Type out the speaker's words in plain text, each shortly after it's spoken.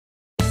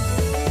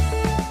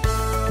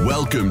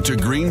Welcome to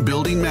Green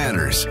Building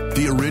Matters,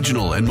 the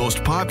original and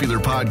most popular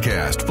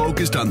podcast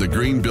focused on the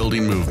green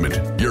building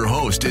movement. Your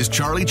host is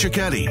Charlie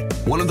Cicchetti,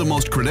 one of the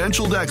most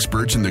credentialed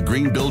experts in the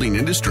green building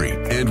industry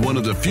and one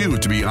of the few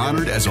to be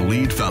honored as a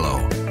lead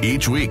fellow.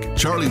 Each week,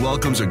 Charlie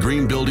welcomes a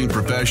green building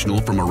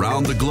professional from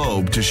around the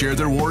globe to share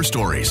their war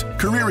stories,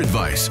 career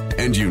advice,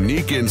 and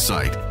unique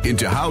insight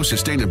into how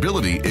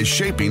sustainability is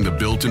shaping the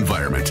built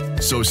environment.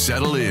 So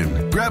settle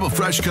in, grab a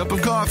fresh cup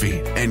of coffee,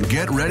 and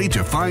get ready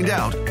to find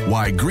out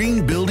why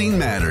green building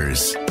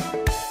matters.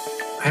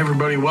 Hey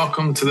everybody,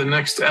 welcome to the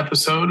next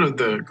episode of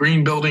the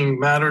Green Building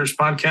Matters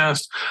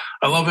podcast.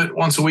 I love it.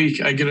 Once a week,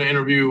 I get to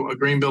interview a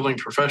green building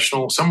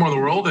professional somewhere in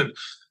the world. And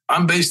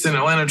I'm based in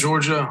Atlanta,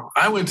 Georgia.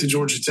 I went to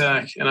Georgia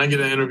Tech, and I get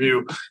to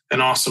interview an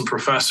awesome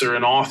professor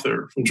and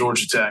author from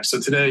Georgia Tech. So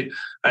today,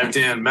 I have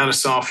Dan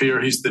Matisoff here.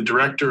 He's the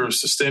Director of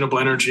Sustainable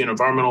Energy and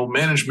Environmental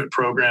Management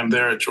Program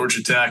there at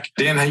Georgia Tech.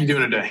 Dan, how you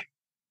doing today?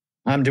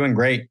 I'm doing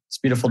great. It's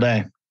a beautiful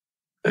day.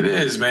 It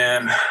is,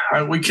 man.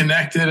 We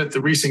connected at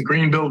the recent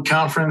Green Build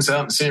conference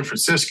out in San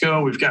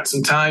Francisco. We've got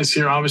some ties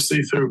here,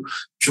 obviously, through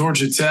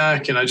Georgia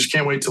Tech, and I just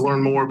can't wait to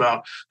learn more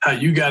about how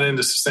you got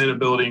into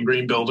sustainability and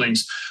green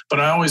buildings.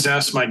 But I always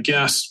ask my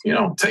guests,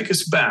 take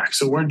us back.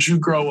 So where'd you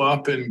grow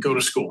up and go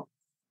to school?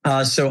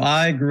 So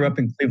I grew up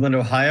in Cleveland,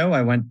 Ohio.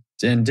 I went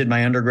and did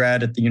my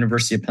undergrad at the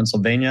University of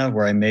Pennsylvania,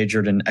 where I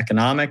majored in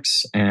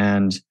economics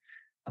and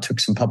took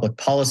some public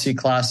policy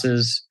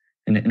classes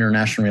in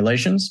international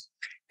relations.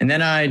 And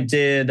then I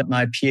did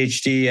my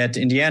PhD at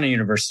Indiana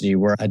University,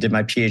 where I did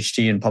my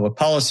PhD in public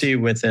policy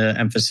with an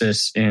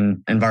emphasis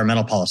in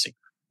environmental policy.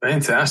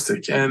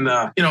 Fantastic. And,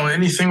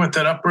 anything with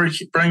that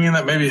upbringing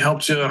that maybe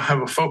helped you have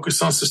a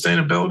focus on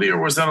sustainability, or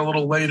was that a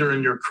little later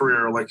in your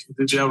career? Like,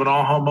 did you have an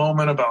aha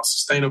moment about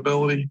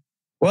sustainability?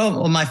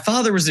 Well, my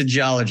father was a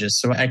geologist,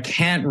 so I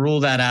can't rule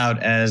that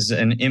out as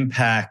an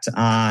impact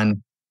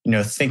on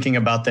thinking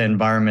about the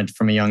environment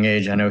from a young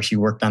age. I know he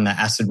worked on the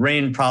acid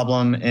rain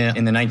problem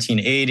in the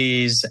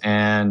 1980s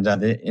and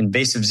the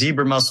invasive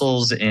zebra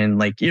mussels in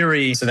Lake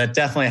Erie. So that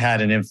definitely had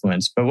an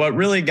influence. But what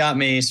really got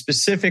me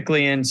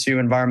specifically into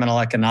environmental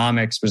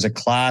economics was a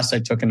class I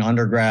took in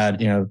undergrad.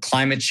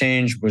 Climate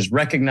change was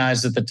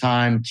recognized at the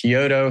time.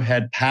 Kyoto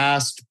had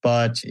passed,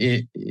 but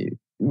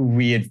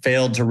we had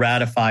failed to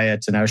ratify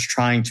it, and I was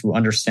trying to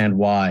understand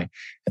why.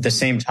 At the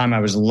same time, I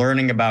was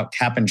learning about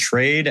cap and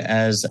trade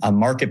as a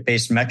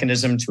market-based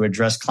mechanism to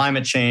address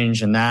climate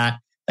change, and that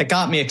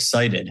got me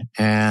excited.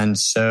 And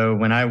so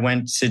when I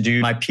went to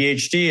do my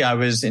PhD, I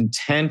was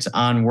intent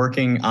on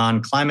working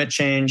on climate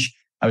change.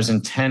 I was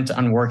intent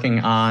on working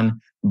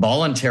on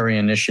voluntary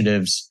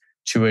initiatives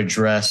to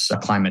address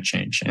climate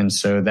change. And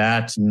so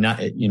that,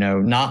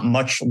 not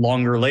much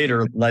longer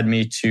later led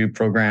me to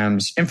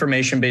programs,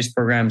 information-based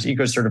programs,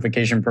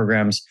 eco-certification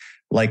programs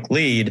like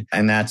LEED.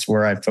 And that's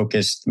where I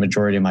focused the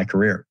majority of my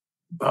career.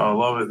 Oh, I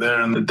love it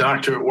there. And the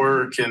doctorate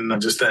work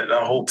and just that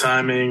whole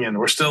timing. And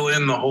we're still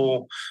in the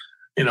whole,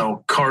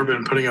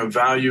 carbon, putting a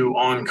value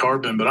on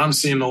carbon. But I'm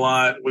seeing a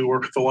lot. We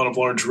work with a lot of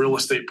large real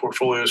estate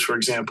portfolios, for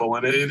example,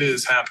 and it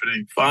is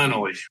happening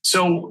finally.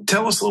 So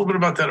tell us a little bit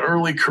about that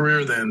early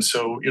career then.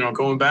 So,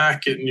 going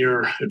back, getting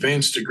your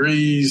advanced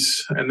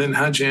degrees, and then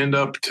how'd you end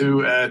up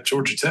at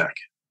Georgia Tech?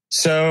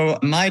 So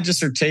my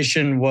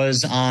dissertation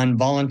was on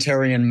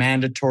voluntary and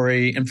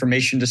mandatory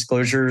information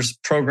disclosures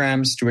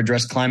programs to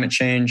address climate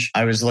change.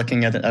 I was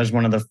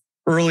one of the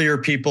earlier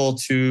people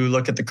to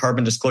look at the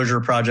Carbon Disclosure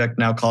Project,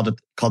 now called the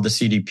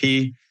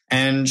CDP.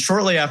 And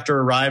shortly after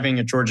arriving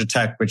at Georgia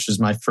Tech, which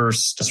is my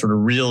first sort of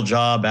real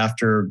job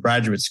after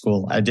graduate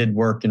school, I did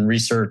work in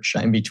research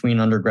in between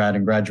undergrad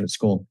and graduate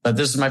school. But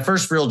this is my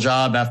first real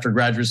job after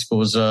graduate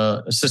school as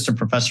an assistant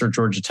professor at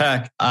Georgia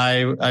Tech.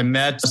 I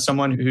met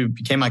someone who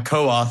became my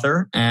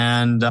co-author,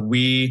 and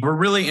we were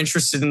really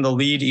interested in the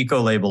LEED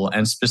eco label.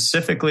 And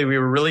specifically, we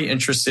were really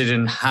interested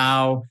in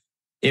how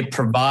it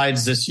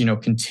provides this,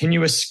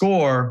 continuous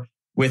score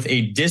with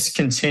a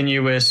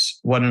discontinuous,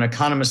 what an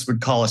economist would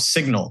call a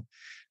signal.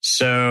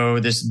 So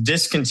this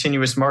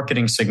discontinuous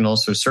marketing signal,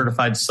 so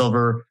certified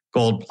silver,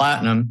 gold,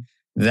 platinum,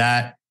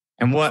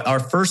 and what our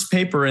first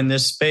paper in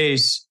this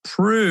space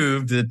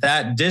proved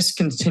that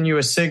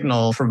discontinuous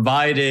signal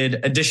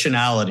provided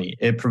additionality.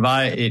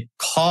 It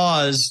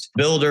caused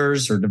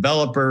builders or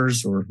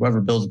developers or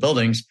whoever builds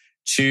buildings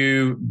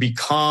to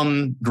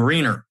become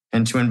greener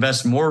and to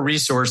invest more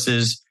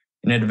resources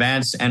in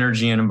advanced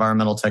energy and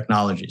environmental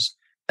technologies.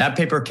 That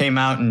paper came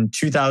out in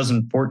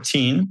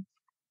 2014.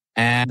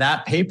 And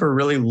that paper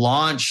really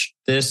launched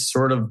this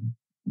sort of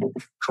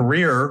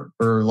career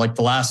for like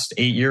the last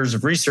 8 years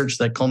of research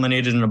that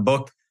culminated in a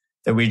book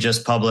that we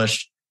just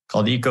published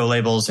called Eco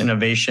Labels,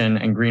 Innovation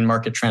and Green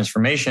Market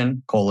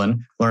Transformation,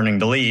 Learning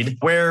to Lead,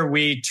 where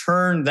we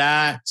turned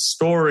that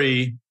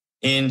story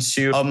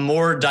into a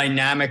more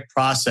dynamic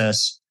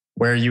process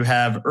where you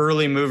have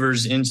early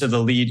movers into the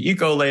LEED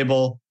eco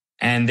label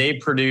and they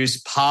produce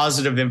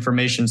positive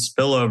information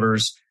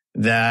spillovers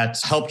that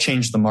help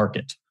change the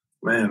market.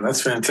 Man,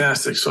 that's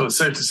fantastic. So it's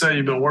safe to say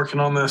you've been working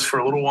on this for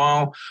a little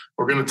while.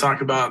 We're going to talk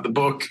about the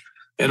book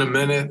in a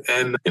minute.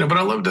 And, but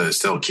I love to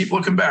still keep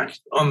looking back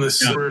on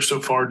this career so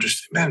far.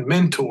 Just,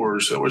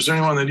 mentors. Was there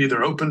anyone that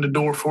either opened a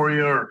door for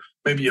you or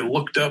maybe you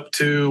looked up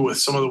to with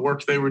some of the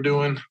work they were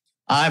doing?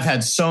 I've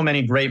had so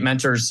many great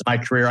mentors in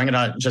my career. I'm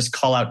going to just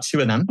call out two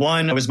of them.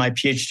 One was my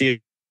PhD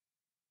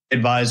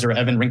advisor,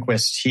 Evan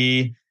Rehnquist.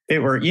 If it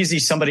were easy,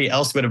 somebody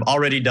else would have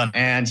already done it.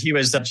 And he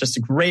was just a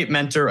great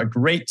mentor, a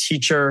great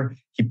teacher.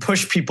 He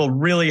pushed people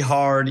really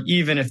hard,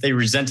 even if they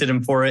resented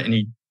him for it. And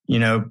he,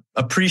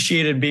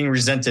 appreciated being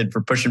resented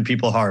for pushing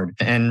people hard,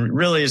 and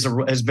really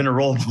has been a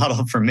role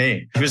model for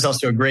me. He was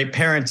also a great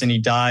parent, and he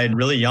died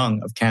really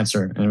young of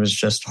cancer. And it was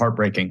just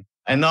heartbreaking.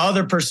 And the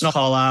other person I'll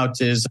call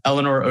out is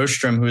Eleanor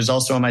Ostrom, who is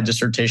also on my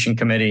dissertation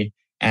committee.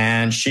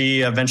 And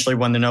she eventually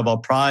won the Nobel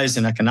Prize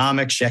in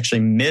economics. She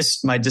actually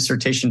missed my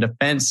dissertation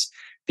defense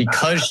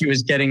because she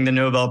was getting the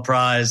Nobel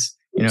Prize.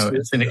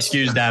 It's an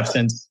excused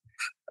absence.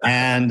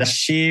 And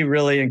she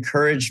really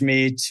encouraged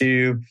me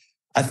to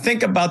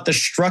think about the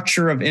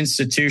structure of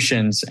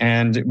institutions.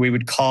 And we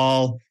would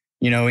call,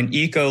 an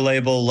eco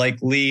label like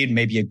LEED,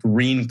 maybe a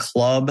green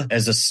club,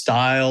 as a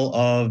style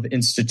of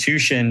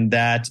institution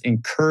that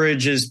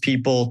encourages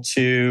people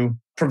to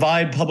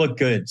provide public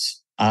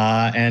goods.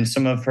 And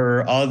some of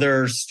her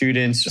other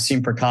students,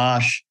 Asim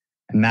Prakash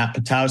and Matt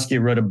Potowski,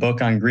 wrote a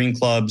book on green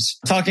clubs,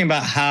 talking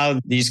about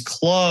how these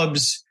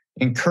clubs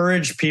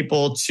encourage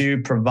people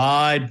to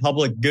provide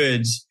public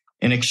goods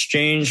in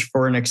exchange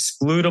for an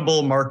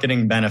excludable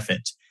marketing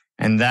benefit.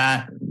 And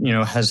that,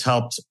 has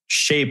helped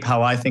shape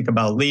how I think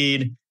about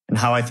LEED and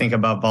how I think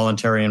about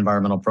voluntary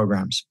environmental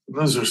programs.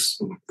 Those are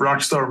some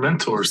rock star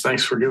mentors.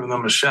 Thanks for giving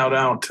them a shout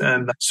out.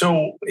 And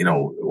so,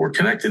 we're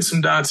connecting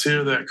some dots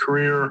here, that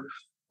career.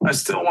 I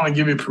still want to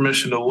give you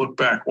permission to look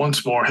back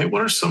once more. Hey,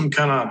 what are some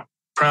kind of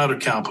proud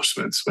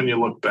accomplishments when you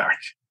look back?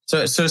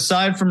 So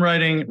aside from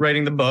writing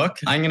the book,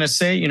 I'm going to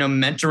say,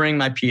 mentoring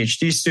my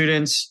PhD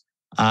students.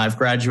 I've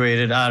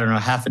graduated,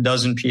 half a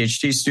dozen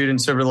PhD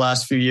students over the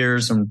last few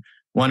years, and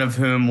one of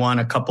whom won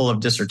a couple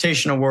of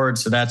dissertation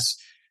awards. So that's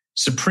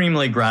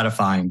supremely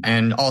gratifying.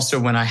 And also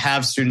when I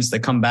have students that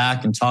come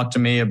back and talk to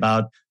me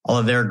about all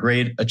of their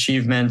great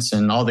achievements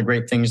and all the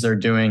great things they're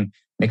doing,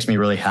 makes me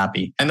really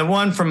happy. And the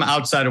one from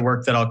outside of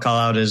work that I'll call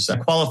out is I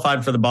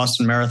qualified for the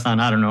Boston Marathon,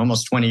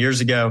 almost 20 years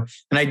ago.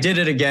 And I did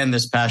it again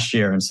this past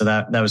year. And so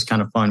that was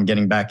kind of fun,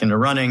 getting back into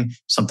running,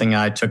 something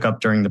I took up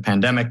during the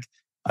pandemic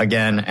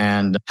again,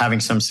 and having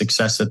some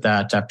success at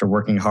that after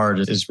working hard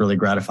is really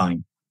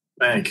gratifying.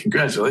 Man,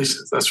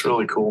 congratulations. That's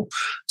really cool.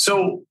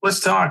 So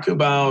let's talk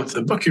about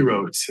the book you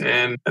wrote.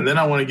 And then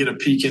I want to get a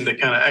peek into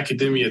kind of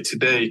academia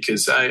today,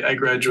 because I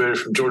graduated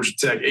from Georgia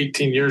Tech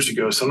 18 years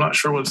ago. So I'm not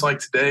sure what it's like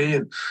today.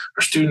 And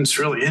are students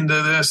really into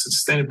this and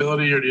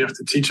sustainability, or do you have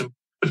to teach them?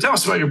 But tell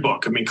us about your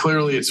book.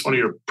 Clearly it's one of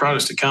your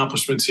proudest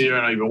accomplishments here.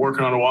 I know you've been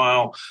working on it a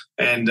while.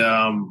 And,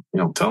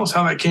 tell us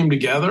how that came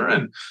together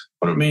and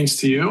what it means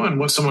to you and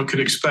what someone could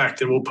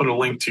expect. And we'll put a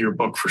link to your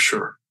book for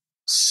sure.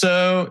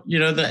 So,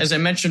 as I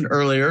mentioned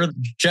earlier,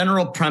 the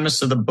general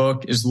premise of the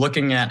book is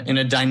looking at, in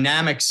a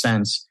dynamic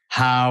sense,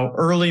 how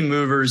early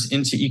movers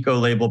into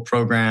eco-label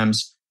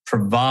programs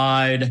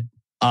provide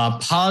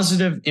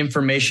positive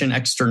information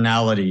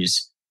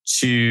externalities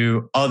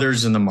to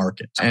others in the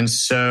market. And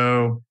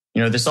so,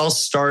 this all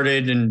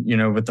started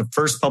with the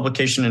first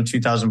publication in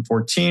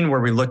 2014,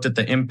 where we looked at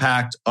the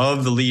impact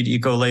of the LEED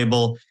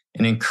eco-label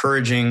in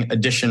encouraging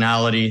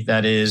additionality,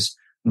 that is,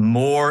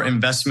 more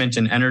investment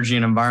in energy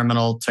and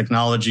environmental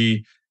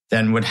technology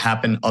than would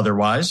happen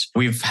otherwise.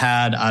 We've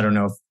had,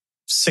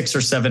 6 or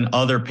 7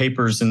 other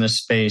papers in this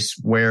space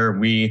where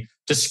we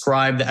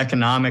describe the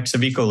economics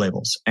of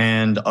eco-labels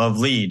and of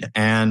LEED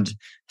and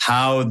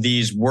how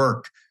these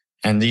work.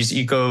 And these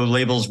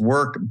eco-labels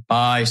work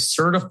by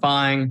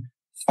certifying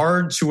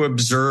hard to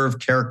observe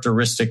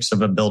characteristics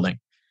of a building,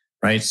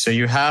 right? So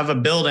you have a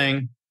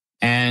building,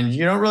 and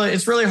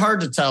it's really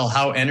hard to tell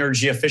how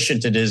energy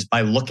efficient it is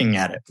by looking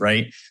at it,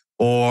 right?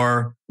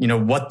 Or,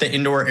 what the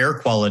indoor air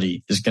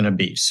quality is going to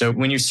be. So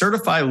when you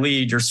certify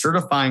LEED, you're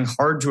certifying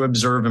hard to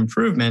observe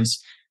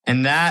improvements,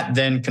 and that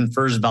then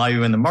confers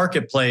value in the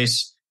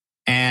marketplace.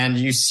 And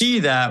you see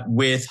that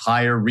with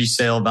higher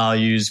resale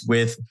values,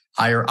 with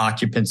higher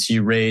occupancy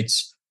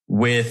rates,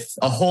 with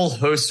a whole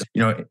host,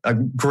 a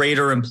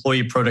greater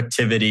employee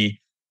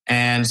productivity.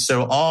 And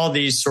so all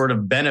these sort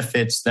of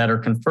benefits that are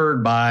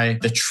conferred by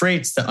the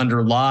traits that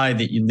underlie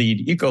the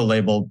LEED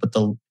eco-label, but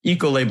the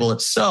eco-label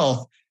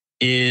itself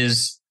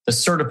is the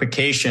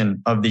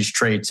certification of these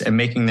traits and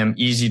making them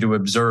easy to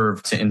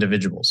observe to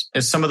individuals.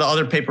 As some of the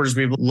other papers,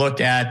 we've looked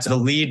at the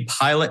LEED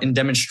pilot and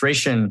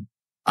demonstration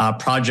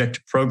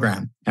project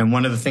program. And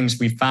one of the things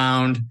we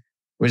found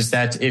was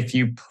that if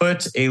you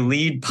put a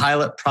LEED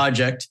pilot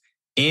project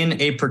in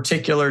a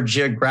particular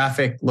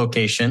geographic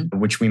location,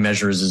 which we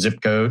measure as a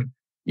zip code,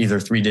 either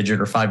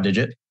 3-digit or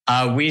 5-digit,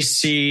 we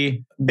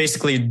see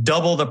basically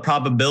double the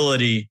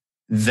probability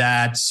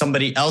that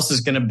somebody else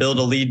is going to build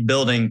a LEED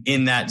building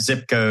in that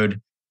zip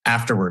code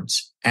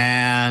afterwards.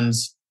 And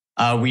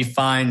we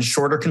find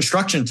shorter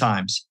construction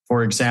times,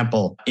 for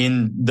example,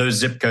 in those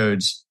zip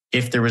codes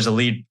if there was a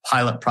LEED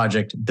pilot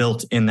project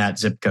built in that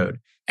zip code.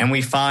 And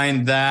we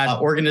find that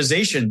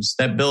organizations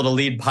that build a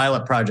LEED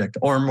pilot project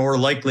are more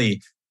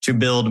likely to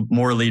build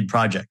more LEED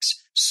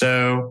projects.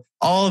 So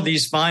all of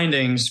these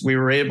findings, we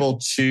were able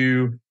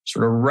to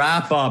sort of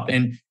wrap up.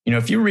 And,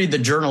 if you read the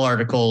journal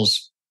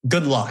articles,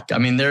 good luck. I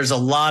mean, there's a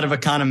lot of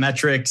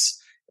econometrics.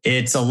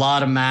 It's a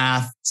lot of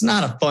math. It's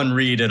not a fun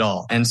read at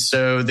all. And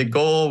so the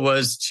goal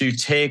was to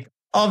take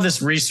all of this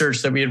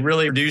research that we had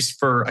really produced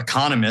for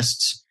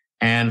economists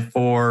and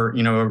for,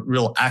 a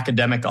real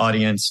academic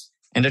audience,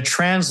 and to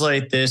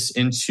translate this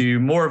into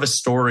more of a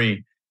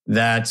story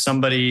that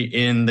somebody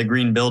in the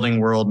green building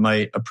world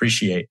might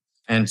appreciate,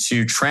 and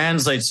to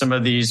translate some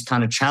of these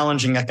kind of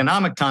challenging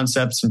economic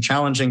concepts and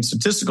challenging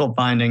statistical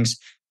findings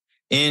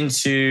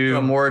into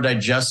a more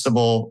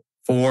digestible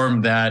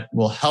form that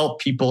will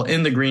help people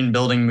in the green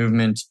building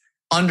movement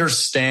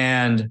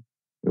understand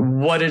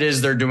what it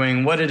is they're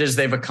doing, what it is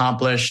they've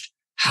accomplished,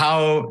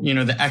 how,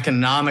 the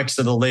economics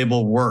of the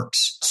label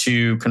works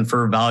to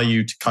confer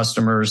value to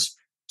customers,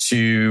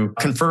 to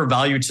confer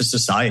value to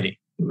society.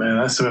 Man,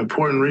 that's some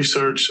important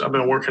research. I've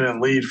been working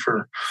in LEED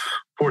for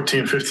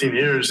 14, 15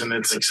 years, and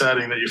it's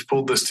exciting that you've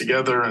pulled this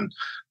together. And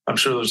I'm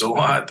sure there's a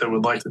lot that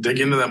would like to dig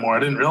into that more. I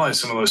didn't realize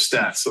some of those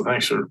stats. So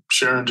thanks for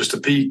sharing just a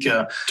peek.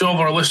 To all of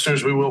our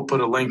listeners, we will put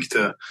a link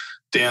to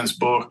Dan's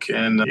book,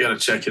 and you got to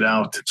check it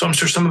out. So I'm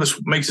sure some of this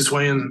makes its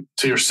way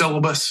into your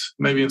syllabus,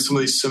 maybe in some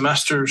of these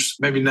semesters,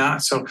 maybe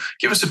not. So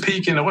give us a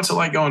peek into what's it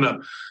like going to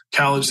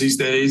college these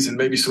days, and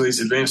maybe some of these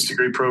advanced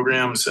degree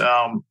programs.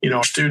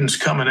 Students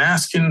come and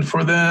asking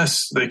for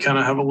this. They kind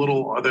of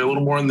are they a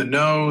little more in the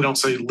know? They don't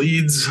say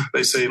leads,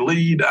 they say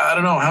lead. I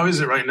don't know. How is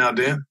it right now,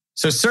 Dan?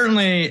 So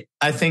certainly,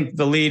 I think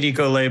the LEED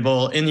eco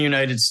label in the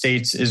United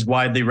States is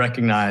widely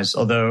recognized.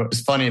 Although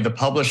it's funny, the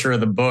publisher of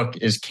the book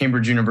is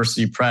Cambridge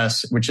University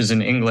Press, which is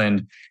in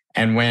England.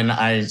 And when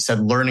I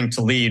said learning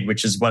to lead,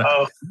 which is what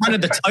I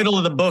wanted the title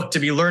of the book to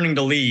be, Learning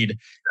to Lead,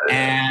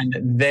 and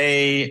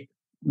they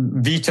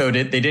vetoed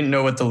it. They didn't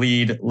know what the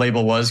LEED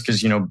label was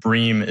because,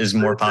 BREEAM is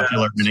more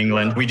popular in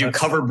England. We do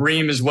cover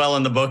BREEAM as well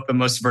in the book, but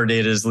most of our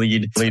data is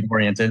LEED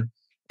oriented.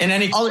 I'm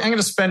going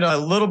to spend a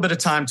little bit of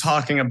time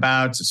talking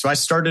about, so I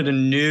started a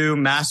new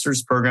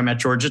master's program at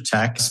Georgia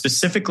Tech,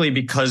 specifically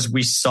because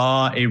we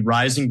saw a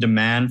rising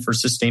demand for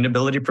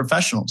sustainability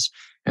professionals.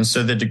 And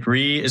so the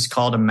degree is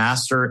called a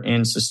Master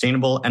in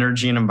Sustainable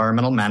Energy and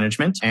Environmental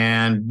Management.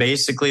 And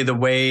basically the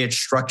way it's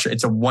structured,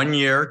 it's a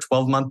 1-year,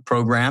 12-month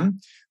program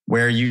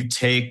where you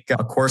take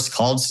a course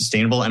called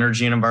Sustainable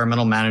Energy and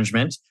Environmental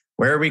Management,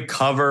 where we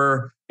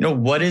cover,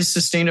 what is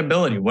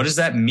sustainability? What does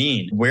that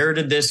mean? Where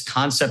did this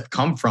concept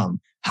come from?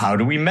 How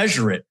do we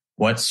measure it?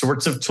 What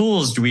sorts of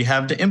tools do we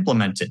have to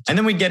implement it? And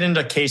then we get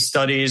into case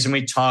studies and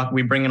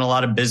we bring in a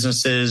lot of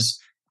businesses.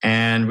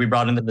 And we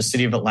brought in the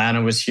city of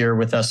Atlanta was here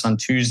with us on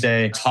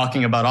Tuesday,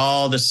 talking about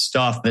all the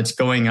stuff that's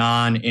going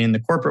on in the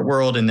corporate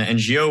world, in the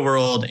NGO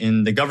world,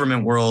 in the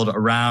government world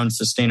around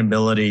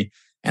sustainability,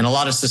 and a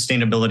lot of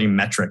sustainability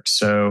metrics.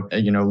 So,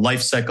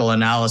 life cycle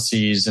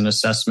analyses and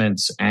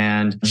assessments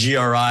and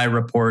GRI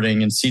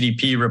reporting and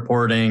CDP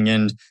reporting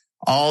and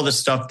all the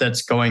stuff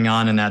that's going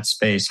on in that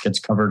space gets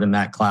covered in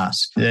that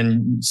class.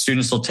 Then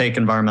students will take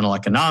environmental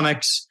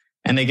economics,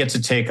 and they get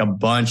to take a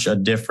bunch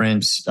of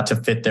different to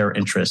fit their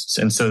interests.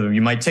 And so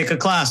you might take a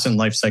class in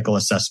life cycle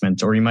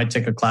assessment, or you might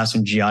take a class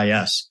in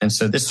GIS. And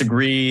so this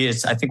degree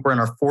I think we're in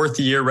our 4th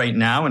year right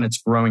now, and it's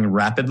growing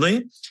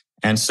rapidly.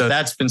 And so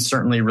that's been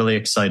certainly really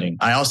exciting.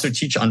 I also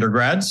teach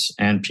undergrads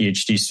and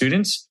PhD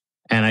students.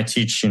 And I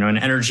teach, an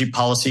energy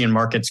policy and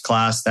markets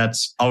class.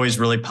 That's always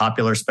really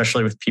popular,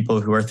 especially with people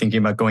who are thinking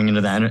about going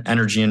into the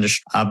energy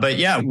industry. But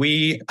yeah,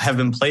 we have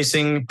been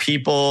placing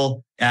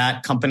people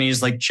at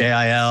companies like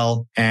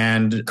JIL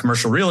and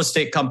commercial real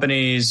estate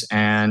companies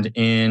and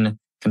in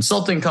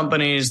consulting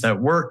companies that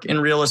work in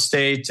real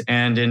estate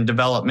and in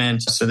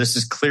development. So this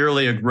is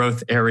clearly a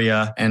growth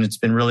area, and it's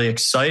been really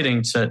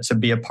exciting to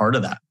be a part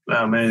of that.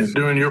 Oh, man,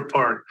 doing your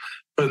part,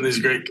 putting these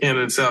great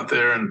candidates out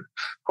there, and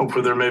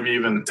hopefully they're maybe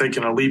even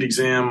taking a LEED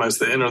exam as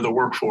they enter the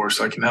workforce.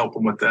 I can help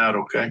them with that.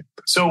 Okay.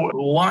 So a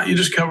lot you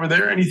just covered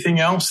there. Anything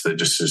else that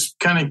just is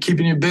kind of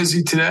keeping you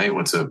busy today?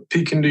 What's a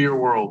peek into your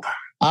world?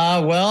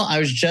 Well, I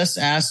was just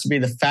asked to be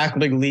the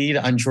faculty lead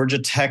on Georgia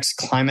Tech's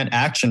climate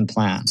action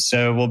plan.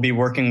 So we'll be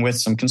working with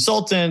some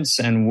consultants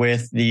and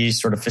with the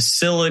sort of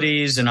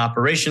facilities and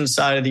operations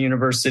side of the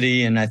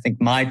university. And I think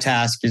my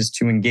task is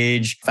to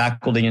engage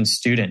faculty and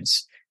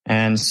students.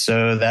 And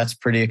so that's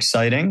pretty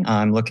exciting.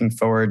 I'm looking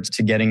forward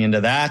to getting into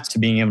that, to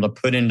being able to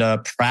put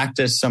into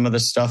practice some of the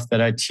stuff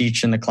that I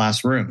teach in the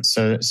classroom.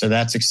 So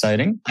that's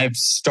exciting. I've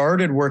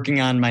started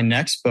working on my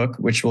next book,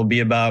 which will be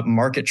about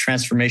market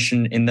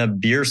transformation in the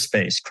beer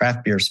space,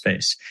 craft beer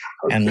space,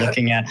 and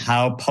looking at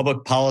how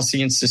public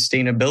policy and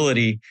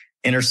sustainability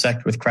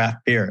intersect with craft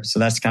beer. So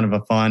that's kind of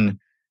a fun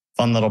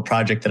little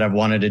project that I've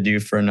wanted to do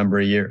for a number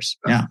of years.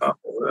 Yeah.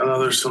 I know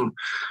there's some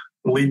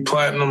LEED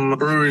Platinum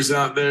breweries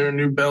out there,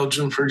 New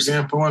Belgium, for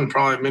example, and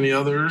probably many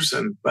others.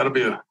 And that'll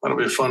be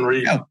a fun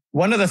read. Yeah.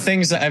 One of the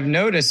things that I've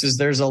noticed is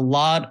there's a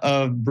lot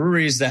of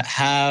breweries that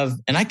have,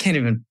 and I can't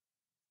even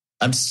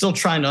I'm still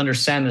trying to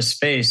understand the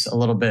space a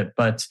little bit,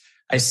 but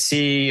I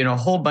see, a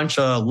whole bunch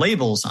of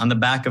labels on the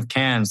back of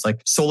cans,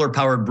 like solar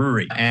powered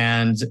brewery.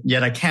 And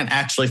yet I can't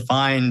actually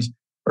find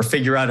or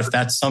figure out if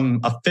that's some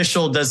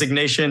official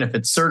designation, if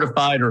it's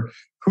certified, or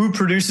who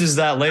produces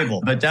that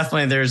label. But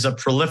definitely there's a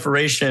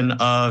proliferation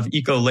of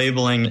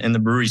eco-labeling in the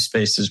brewery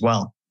space as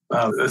well.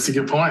 That's a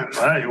good point.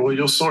 All right. Well,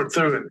 you'll sort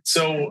through it.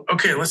 So,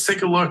 okay, let's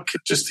take a look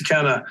just to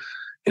kind of,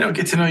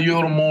 get to know you a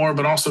little more,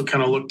 but also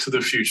kind of look to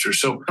the future.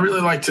 So I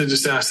really like to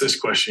just ask this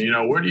question,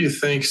 where do you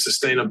think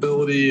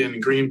sustainability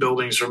and green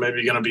buildings are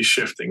maybe going to be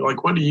shifting?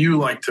 Like, what do you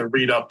like to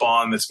read up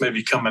on that's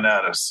maybe coming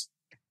at us?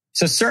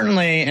 So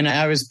certainly, and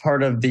I was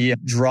part of the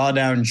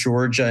Drawdown,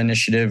 Georgia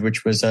initiative,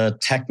 which was a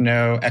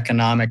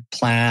techno-economic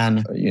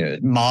plan,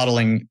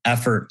 modeling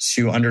effort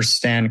to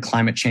understand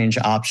climate change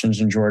options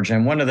in Georgia.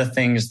 And one of the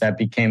things that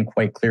became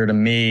quite clear to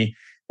me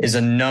is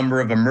a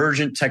number of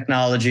emergent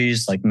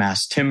technologies like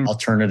mass timber,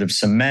 alternative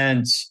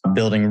cement,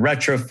 building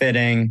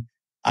retrofitting.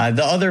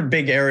 The other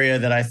big area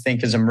that I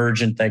think is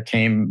emergent that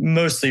came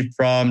mostly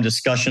from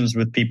discussions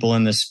with people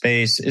in this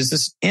space is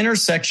this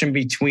intersection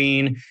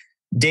between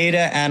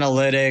data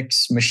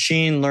analytics,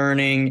 machine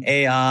learning,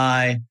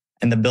 AI,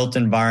 and the built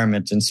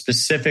environment, and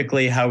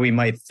specifically how we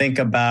might think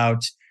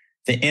about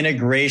the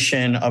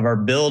integration of our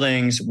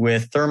buildings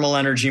with thermal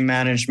energy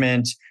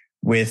management,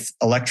 with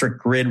electric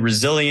grid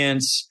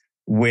resilience,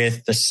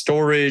 with the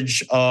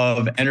storage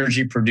of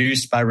energy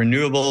produced by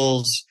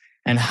renewables,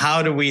 and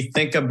how do we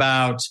think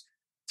about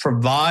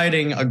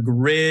providing a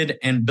grid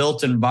and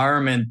built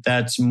environment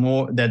that's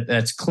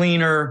that's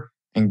cleaner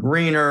and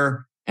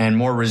greener and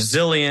more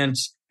resilient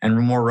and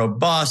more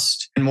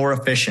robust and more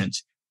efficient.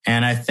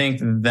 And I think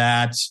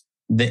that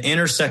the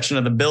intersection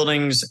of the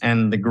buildings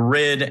and the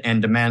grid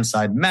and demand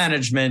side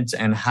management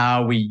and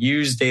how we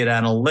use data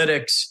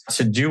analytics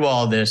to do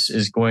all this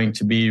is going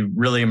to be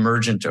really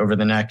emergent over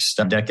the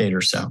next decade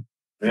or so.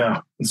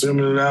 Yeah.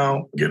 Zooming it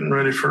out, getting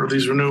ready for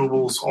these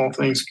renewables, all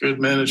things grid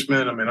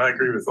management. I mean, I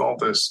agree with all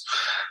this.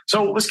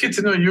 So let's get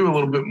to know you a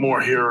little bit more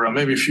here.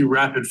 Maybe a few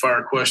rapid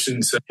fire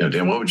questions.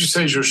 Dan, what would you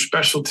say is your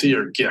specialty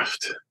or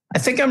gift? I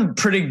think I'm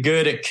pretty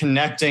good at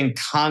connecting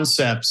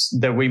concepts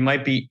that we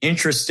might be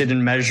interested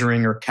in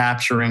measuring or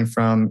capturing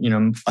from,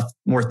 a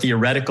more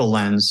theoretical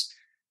lens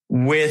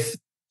with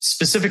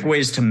specific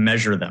ways to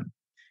measure them.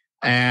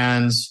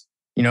 And,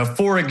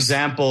 for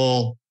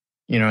example,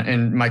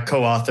 and my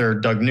co-author,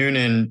 Doug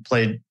Noonan,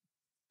 played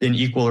an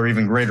equal or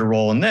even greater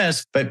role in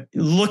this, but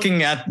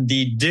looking at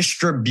the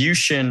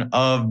distribution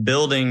of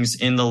buildings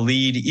in the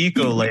LEED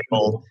eco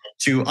label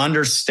to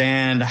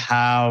understand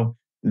how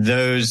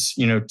those,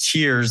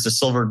 tiers, the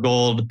silver,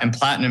 gold, and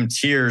platinum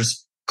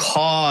tiers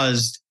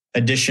caused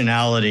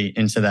additionality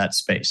into that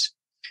space.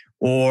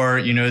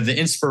 Or, the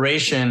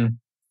inspiration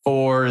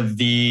for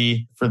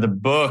the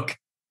book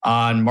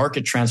on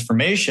market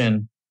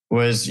transformation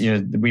was,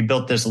 we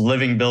built this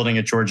living building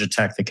at Georgia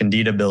Tech, the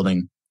Candida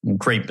building,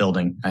 great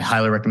building. I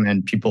highly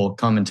recommend people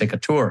come and take a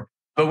tour.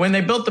 But when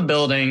they built the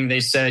building, they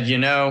said,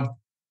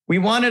 we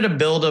wanted to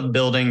build a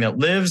building that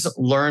lives,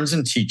 learns,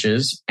 and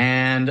teaches,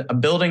 and a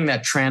building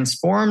that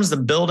transforms the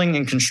building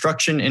and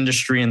construction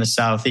industry in the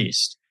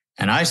Southeast.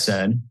 And I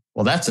said,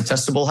 well, that's a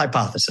testable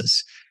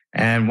hypothesis.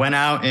 And went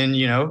out and,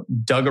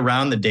 dug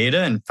around the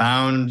data and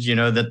found,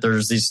 that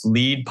there's these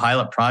LEED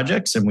pilot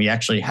projects. And we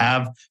actually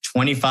have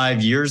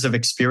 25 years of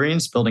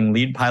experience building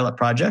LEED pilot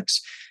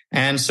projects.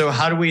 And so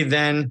how do we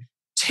then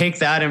take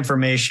that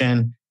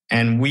information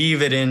and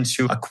weave it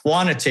into a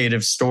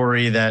quantitative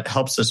story that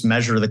helps us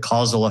measure the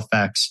causal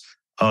effects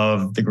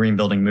of the green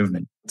building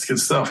movement? That's good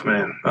stuff,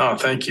 man. Oh,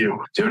 thank you.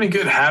 Do you have any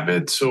good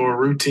habits or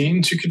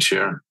routines you could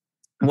share?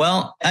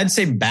 Well, I'd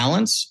say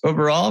balance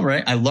overall,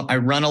 right? I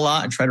run a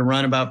lot. I try to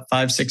run about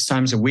 5-6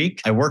 times a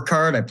week. I work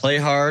hard. I play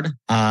hard.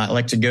 I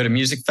like to go to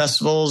music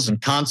festivals and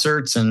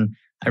concerts. And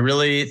I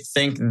really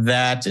think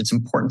that it's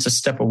important to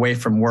step away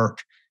from work.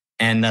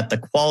 And that the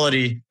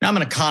quality, now I'm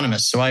an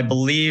economist, so I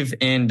believe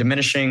in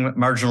diminishing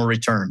marginal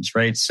returns,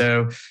 right?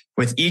 So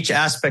with each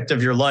aspect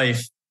of your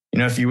life,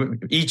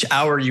 each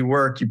hour you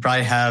work, you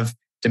probably have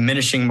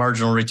diminishing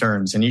marginal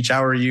returns. And each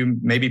hour you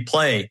maybe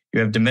play, you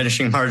have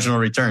diminishing marginal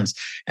returns.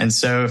 And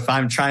so if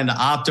I'm trying to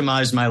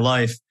optimize my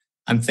life,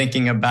 I'm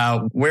thinking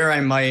about where I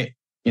might,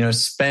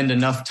 spend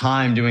enough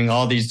time doing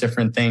all these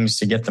different things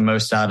to get the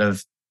most out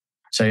of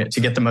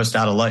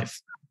life.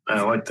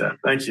 I like that.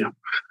 Thank you.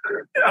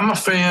 I'm a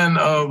fan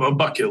of a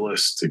bucket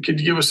list. Could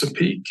you give us a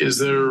peek?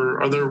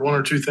 Are there 1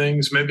 or 2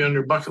 things maybe on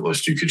your bucket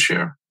list you could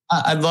share?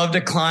 I'd love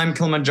to climb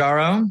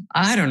Kilimanjaro.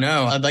 I don't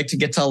know. I'd like to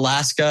get to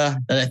Alaska.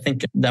 I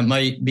think that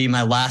might be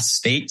my last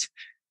state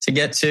to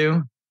get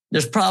to.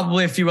 There's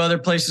probably a few other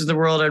places in the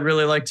world I'd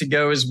really like to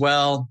go as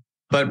well.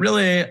 But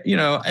really,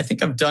 I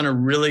think I've done a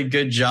really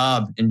good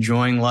job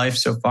enjoying life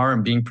so far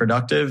and being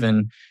productive,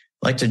 and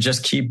like to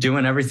just keep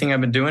doing everything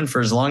I've been doing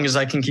for as long as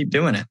I can keep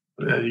doing it.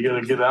 Yeah, you got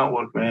a good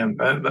outlook, man.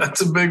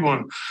 That's a big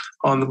one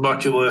on the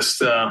bucket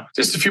list.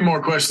 Just a few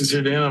more questions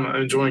here, Dan. I'm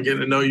enjoying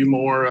getting to know you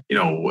more.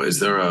 Is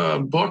there a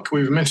book?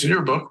 We've mentioned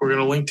your book. We're going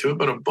to link to it,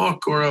 but a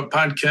book or a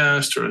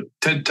podcast or a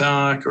TED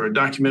Talk or a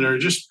documentary,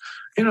 just,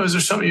 is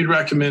there something you'd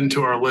recommend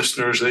to our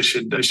listeners they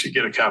should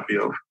get a copy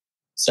of?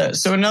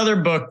 So another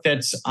book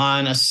that's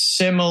on a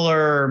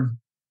similar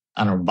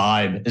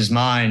vibe as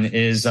mine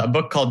is a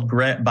book called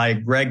by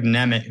Greg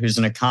Nemeth, who's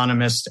an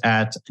economist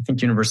at, I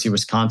think, University of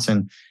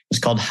Wisconsin. It's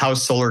called How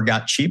Solar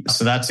Got Cheap.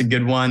 So that's a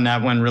good one.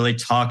 That one really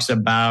talks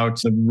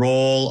about the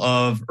role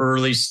of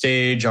early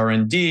stage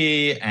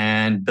R&D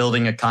and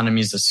building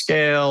economies of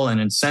scale and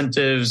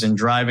incentives and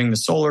driving the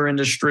solar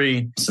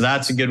industry. So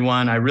that's a good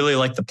one. I really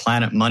like the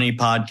Planet Money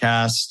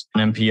podcast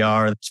on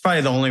NPR. It's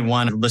probably the only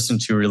one I listen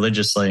to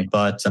religiously,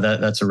 but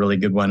that's a really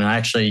good one. And I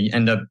actually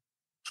end up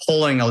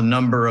pulling a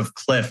number of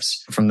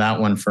clips from that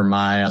one for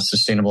my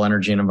sustainable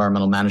energy and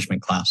environmental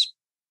management class.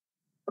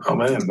 Oh,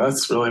 man,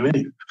 that's really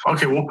neat.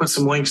 Okay, we'll put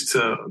some links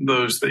to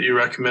those that you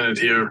recommended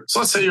here. So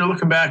let's say you're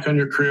looking back on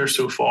your career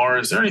so far.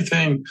 Is there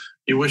anything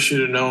you wish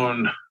you'd have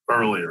known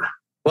earlier?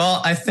 Well,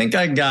 I think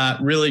I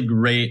got really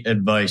great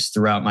advice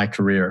throughout my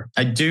career.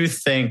 I do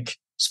think,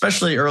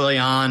 especially early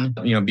on,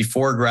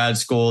 before grad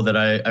school, that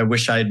I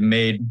wish I had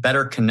made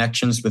better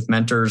connections with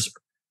mentors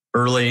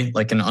early,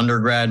 like in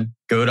undergrad.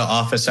 Go to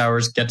office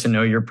hours, get to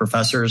know your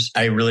professors.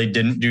 I really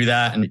didn't do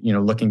that. And,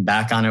 looking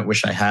back on it,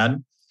 wish I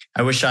had.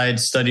 I wish I had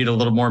studied a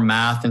little more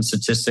math and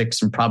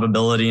statistics and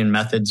probability and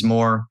methods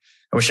more.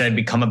 I wish I had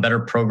become a better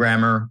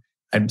programmer.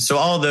 So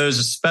all of those,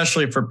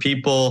 especially for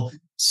people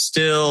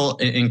still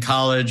in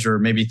college or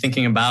maybe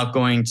thinking about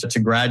going to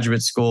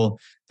graduate school,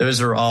 those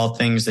are all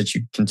things that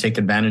you can take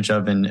advantage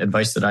of and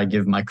advice that I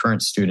give my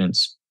current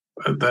students.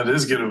 That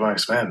is good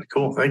advice, man.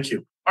 Cool. Thank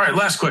you. All right,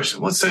 last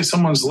question. Let's say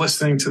someone's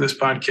listening to this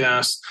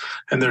podcast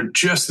and they're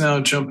just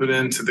now jumping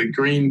into the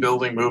green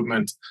building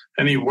movement.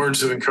 Any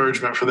words of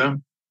encouragement for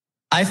them?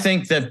 I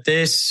think that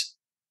this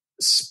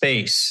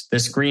space,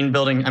 this green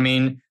building,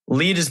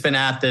 LEED has been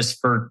at this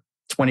for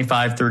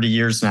 25, 30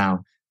 years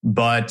now,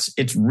 but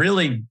it's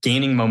really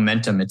gaining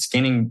momentum. It's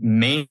gaining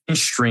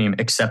mainstream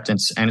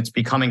acceptance and it's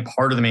becoming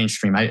part of the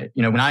mainstream.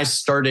 When I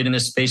started in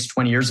this space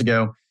 20 years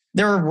ago,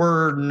 there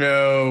were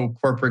no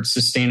corporate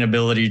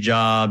sustainability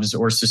jobs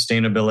or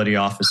sustainability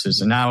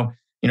offices. And now,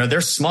 they're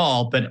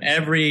small, but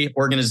every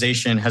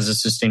organization has a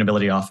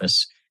sustainability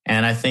office.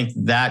 And I think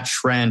that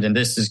trend, and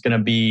this is going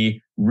to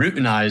be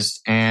routinized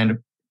and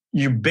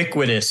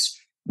ubiquitous,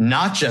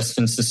 not just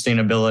in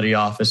sustainability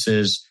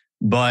offices,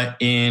 but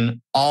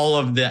in all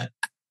of the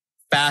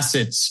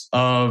facets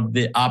of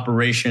the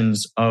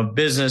operations of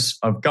business,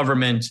 of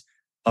government,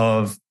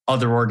 of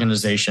other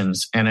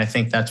organizations. And I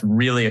think that's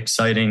really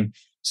exciting.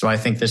 So I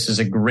think this is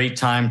a great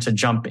time to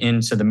jump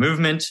into the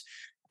movement.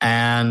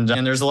 And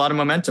there's a lot of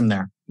momentum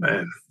there.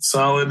 Man,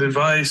 solid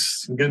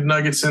advice. Good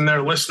nuggets in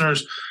there.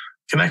 Listeners,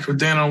 connect with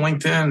Dan on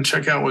LinkedIn,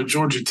 check out what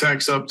Georgia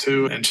Tech's up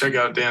to, and check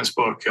out Dan's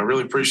book. I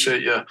really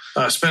appreciate you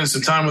spending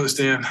some time with us,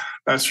 Dan.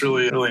 That's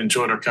really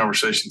enjoyed our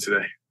conversation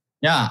today.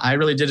 Yeah, I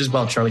really did as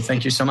well, Charlie.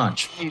 Thank you so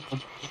much.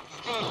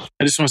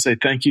 I just want to say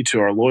thank you to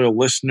our loyal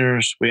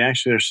listeners. We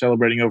actually are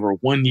celebrating over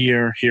 1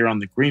 year here on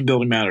the Green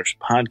Building Matters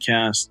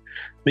podcast.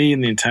 Me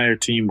and the entire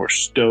team were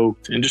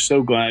stoked and just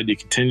so glad you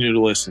continue to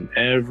listen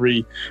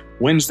every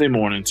Wednesday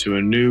morning to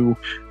a new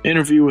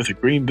interview with a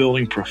green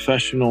building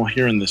professional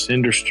here in this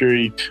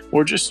industry,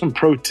 or just some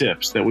pro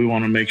tips that we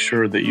want to make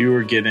sure that you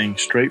are getting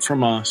straight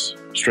from us,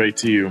 straight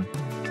to you.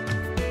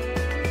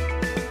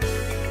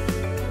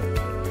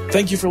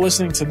 Thank you for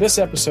listening to this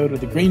episode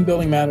of the Green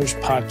Building Matters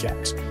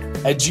podcast.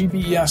 At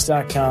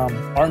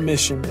gbes.com, our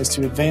mission is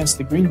to advance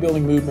the green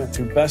building movement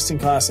through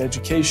best-in-class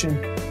education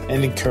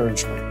and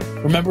encouragement.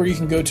 Remember, you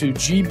can go to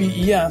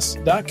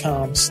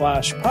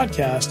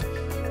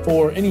gbes.com/podcast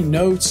for any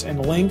notes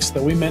and links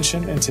that we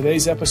mentioned in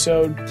today's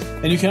episode.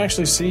 And you can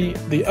actually see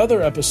the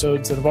other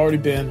episodes that have already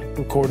been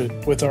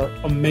recorded with our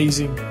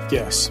amazing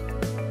guests.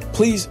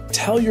 Please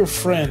tell your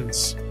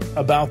friends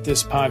about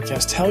this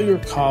podcast. Tell your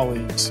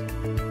colleagues.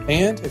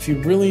 And if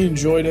you really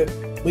enjoyed it,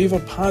 leave a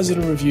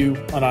positive review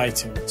on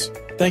iTunes.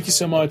 Thank you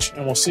so much,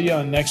 and we'll see you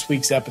on next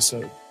week's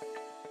episode.